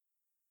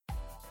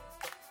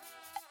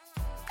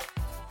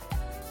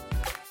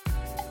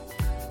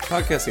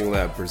Podcasting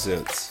Lab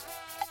presents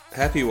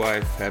Happy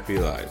Wife, Happy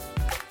Life,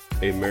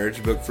 a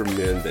marriage book for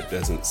men that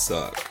doesn't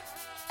suck.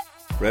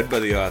 Read by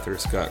the author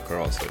Scott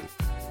Carlson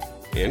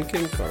and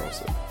Ken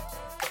Carlson.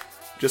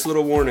 Just a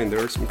little warning,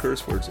 there are some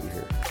curse words in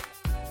here.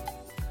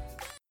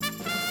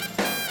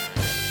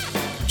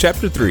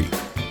 Chapter 3,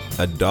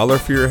 $1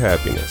 for Your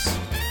Happiness.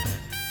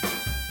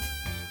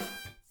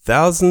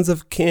 Thousands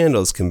of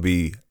candles can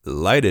be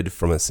lighted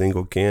from a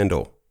single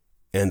candle,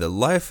 and the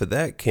life of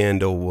that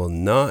candle will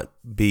not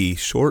be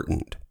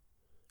shortened.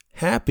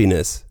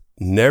 Happiness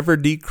never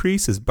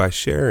decreases by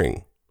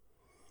sharing.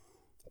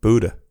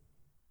 Buddha.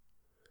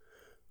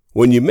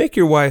 When you make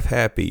your wife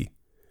happy,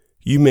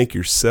 you make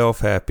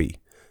yourself happy.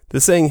 The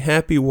saying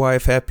happy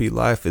wife, happy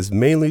life is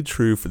mainly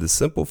true for the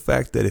simple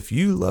fact that if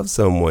you love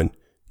someone,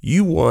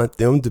 you want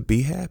them to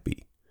be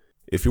happy.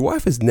 If your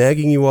wife is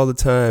nagging you all the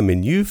time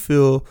and you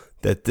feel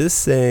that this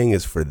saying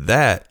is for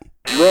that,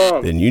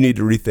 then you need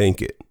to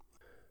rethink it.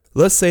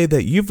 Let's say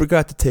that you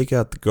forgot to take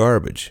out the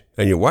garbage,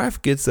 and your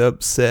wife gets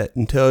upset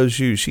and tells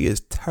you she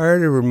is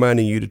tired of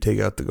reminding you to take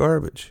out the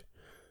garbage.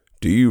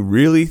 Do you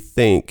really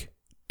think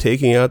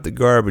taking out the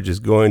garbage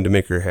is going to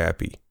make her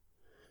happy?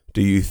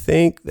 Do you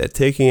think that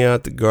taking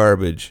out the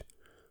garbage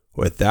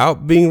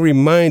without being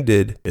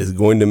reminded is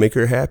going to make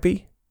her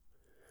happy?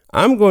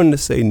 I'm going to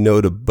say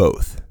no to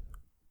both.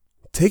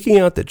 Taking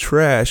out the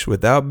trash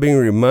without being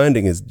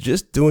reminded is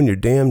just doing your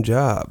damn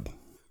job.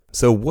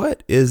 So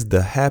what is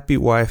the happy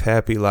wife,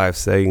 happy life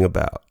saying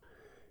about?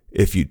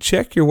 If you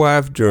check your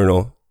wife's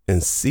journal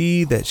and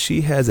see that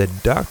she has a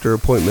doctor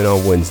appointment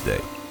on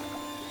Wednesday,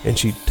 and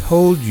she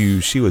told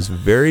you she was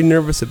very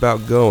nervous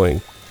about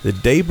going, the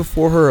day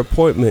before her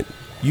appointment,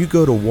 you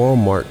go to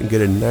Walmart and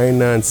get a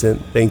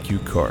 99-cent thank you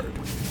card.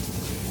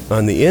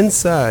 On the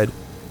inside,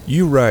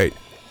 you write,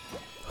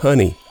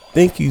 "Honey,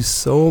 thank you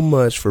so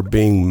much for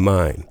being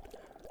mine.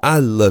 I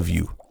love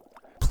you.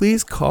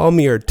 Please call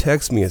me or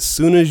text me as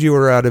soon as you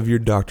are out of your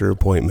doctor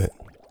appointment.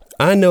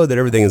 I know that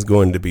everything is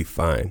going to be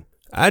fine.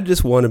 I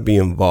just want to be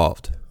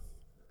involved."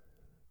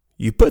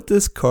 You put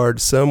this card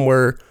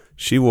somewhere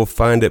she will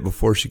find it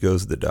before she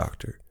goes to the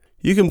doctor.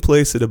 You can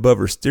place it above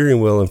her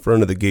steering wheel in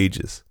front of the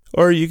gauges,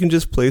 or you can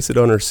just place it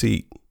on her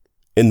seat.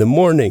 In the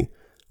morning,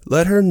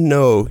 let her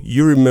know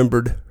you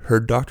remembered her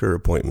doctor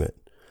appointment.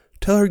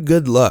 Tell her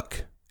good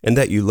luck and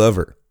that you love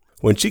her.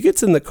 When she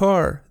gets in the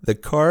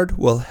card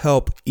will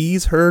help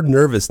ease her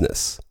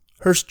nervousness.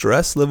 Her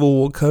stress level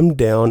will come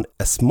down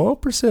a small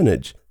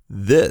percentage.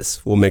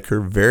 This will make her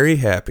very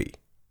happy.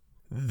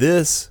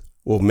 This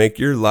will make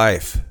your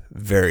life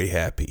very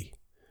happy.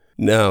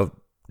 Now,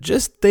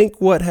 just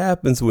think what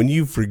happens when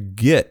you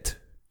forget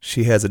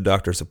she has a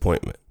doctor's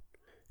appointment,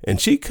 and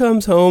she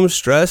comes home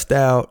stressed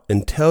out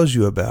and tells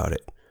you about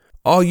it.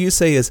 All you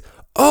say is,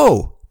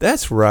 "Oh,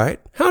 that's right.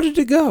 How did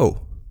it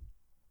go?"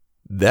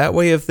 That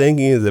way of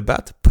thinking is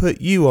about to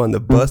put you on the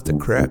bus to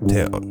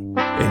Craptown,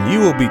 and you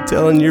will be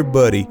telling your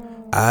buddy,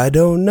 "I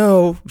don't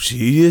know,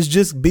 she is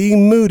just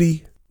being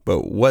moody."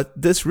 But what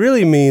this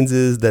really means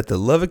is that the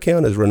love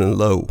account is running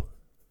low.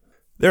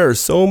 There are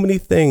so many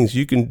things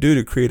you can do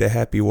to create a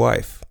happy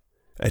wife.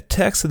 A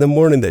text in the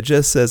morning that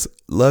just says,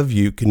 "Love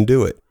you," can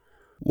do it.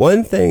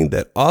 One thing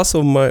that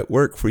also might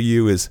work for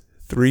you is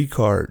 3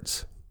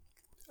 cards.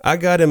 I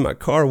got in my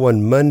car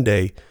one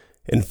Monday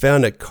and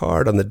found a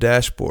card on the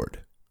dashboard.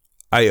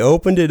 I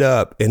opened it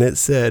up and it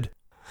said,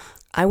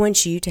 "I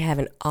want you to have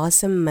an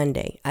awesome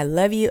Monday. I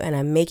love you and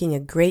I'm making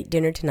a great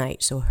dinner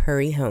tonight, so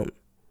hurry home."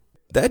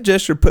 That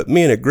gesture put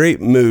me in a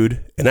great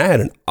mood and I had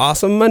an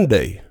awesome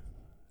Monday.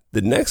 The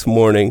next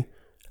morning,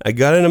 I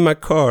got into my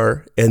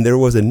car and there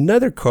was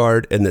another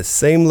card in the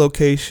same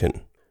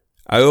location.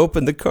 I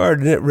opened the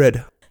card and it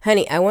read,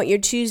 "Honey, I want your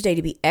Tuesday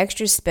to be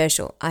extra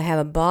special. I have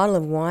a bottle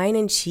of wine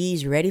and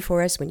cheese ready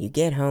for us when you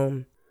get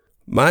home."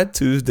 My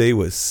Tuesday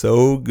was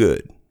so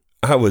good.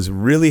 I was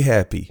really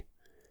happy.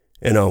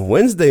 And on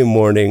Wednesday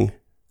morning,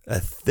 a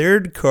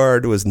third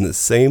card was in the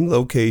same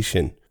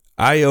location.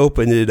 I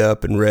opened it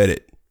up and read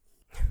it.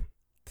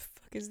 The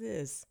fuck is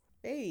this?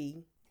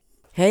 Hey.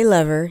 "Hey,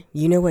 lover,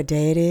 you know what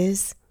day it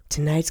is?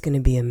 Tonight's going to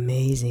be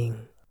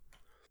amazing."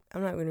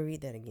 I'm not going to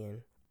read that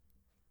again.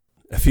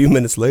 A few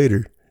minutes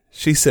later,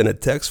 she sent a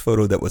text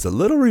photo that was a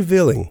little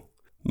revealing.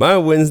 My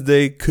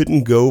Wednesday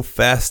couldn't go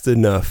fast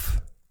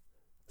enough.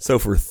 So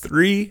for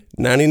 3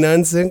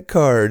 99-cent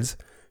cards,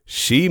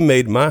 she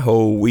made my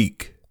whole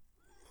week.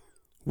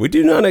 We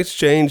do not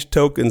exchange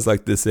tokens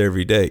like this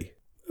every day.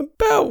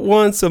 About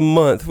once a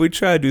month, we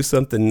try to do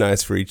something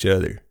nice for each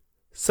other.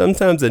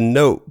 Sometimes a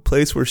note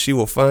placed where she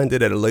will find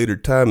it at a later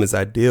time is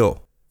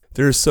ideal.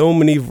 There are so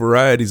many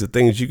varieties of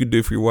things you could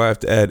do for your wife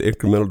to add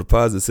incremental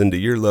deposits into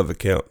your love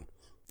account,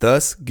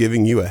 thus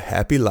giving you a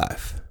happy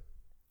life.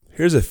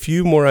 Here's a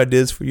few more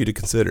ideas for you to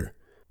consider.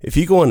 If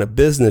you go on a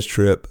business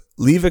trip,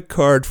 leave a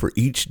card for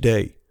each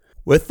day,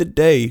 with the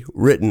day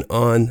written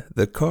on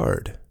the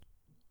card.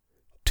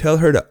 Tell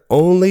her to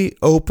only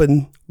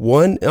open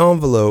one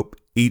envelope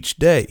each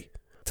day.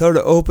 Tell her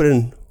to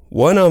open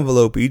one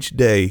envelope each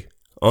day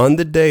on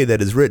the day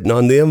that is written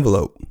on the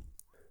envelope.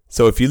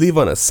 So if you leave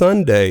on a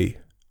Sunday,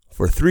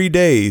 For 3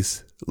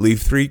 days,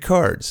 leave 3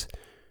 cards.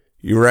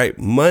 You write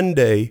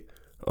Monday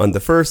on the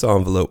first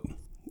envelope.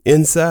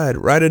 Inside,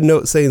 write a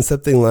note saying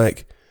something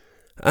like,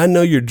 I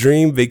know your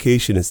dream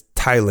vacation is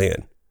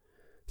Thailand.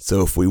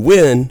 So if we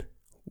win,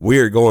 we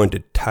are going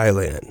to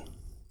Thailand.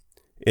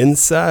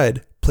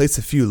 Inside, place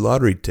a few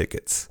lottery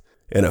tickets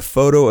and a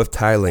photo of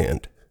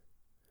Thailand.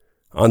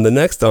 On the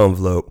next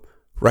envelope,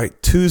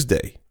 write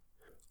Tuesday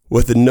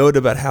with a note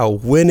about how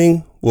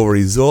winning will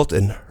result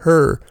in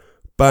her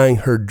buying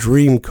her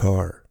dream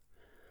car.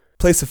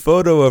 Place a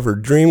photo of her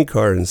dream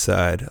car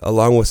inside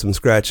along with some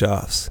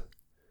scratch-offs.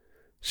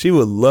 She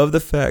will love the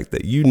fact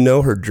that you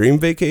know her dream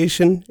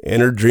vacation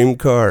and her dream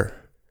car.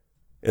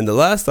 In the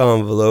last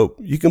envelope,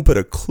 you can put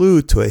a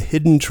clue to a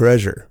hidden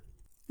treasure.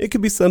 It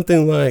could be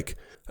something like,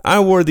 I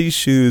wore these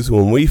shoes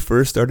when we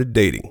first started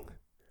dating.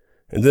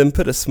 And then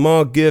put a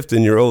small gift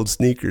in your old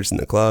sneakers in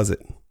the closet.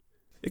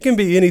 It can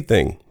be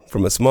anything,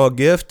 from a small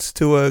gift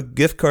to a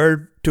gift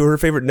card to her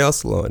favorite nail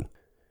salon.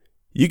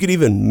 You could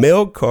even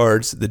mail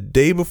cards the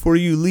day before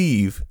you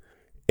leave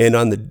and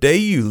on the day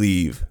you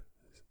leave,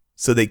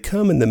 so they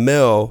come in the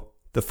mail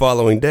the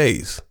following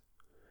days.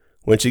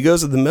 When she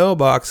goes to the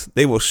mailbox,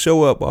 they will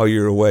show up while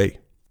you're away.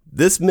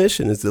 This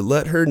mission is to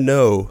let her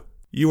know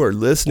you are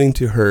listening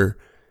to her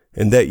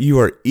and that you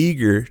are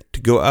eager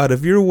to go out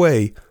of your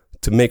way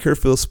to make her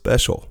feel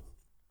special.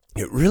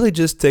 It really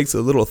just takes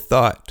a little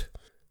thought.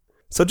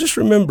 So just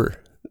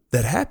remember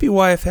that happy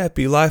wife,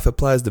 happy life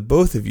applies to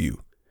both of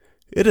you.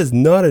 It is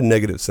not a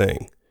negative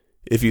saying.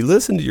 If you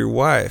listen to your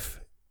wife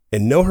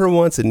and know her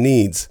wants and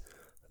needs,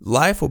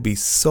 life will be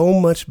so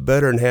much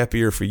better and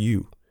happier for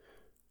you.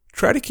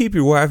 Try to keep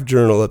your wife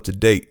journal up to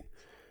date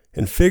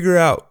and figure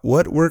out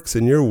what works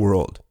in your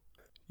world.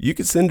 You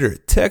could send her a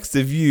text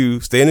of you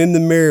standing in the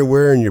mirror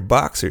wearing your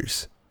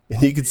boxers,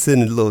 and you could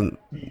send a little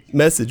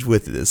message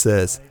with it that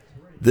says,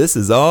 this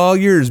is all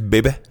yours,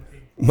 baby.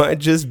 Might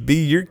just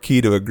be your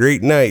key to a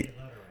great night.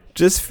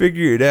 Just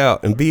figure it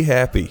out and be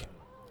happy.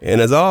 And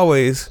as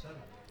always,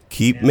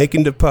 keep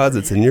making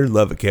deposits in your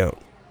love account.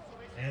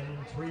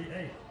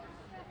 N38,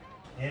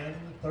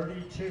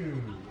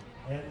 N32,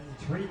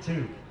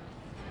 N32.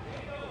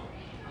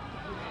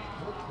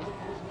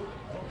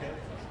 Okay.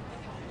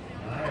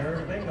 I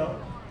heard a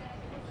bingo.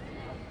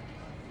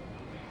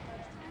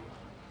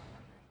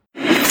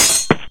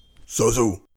 So.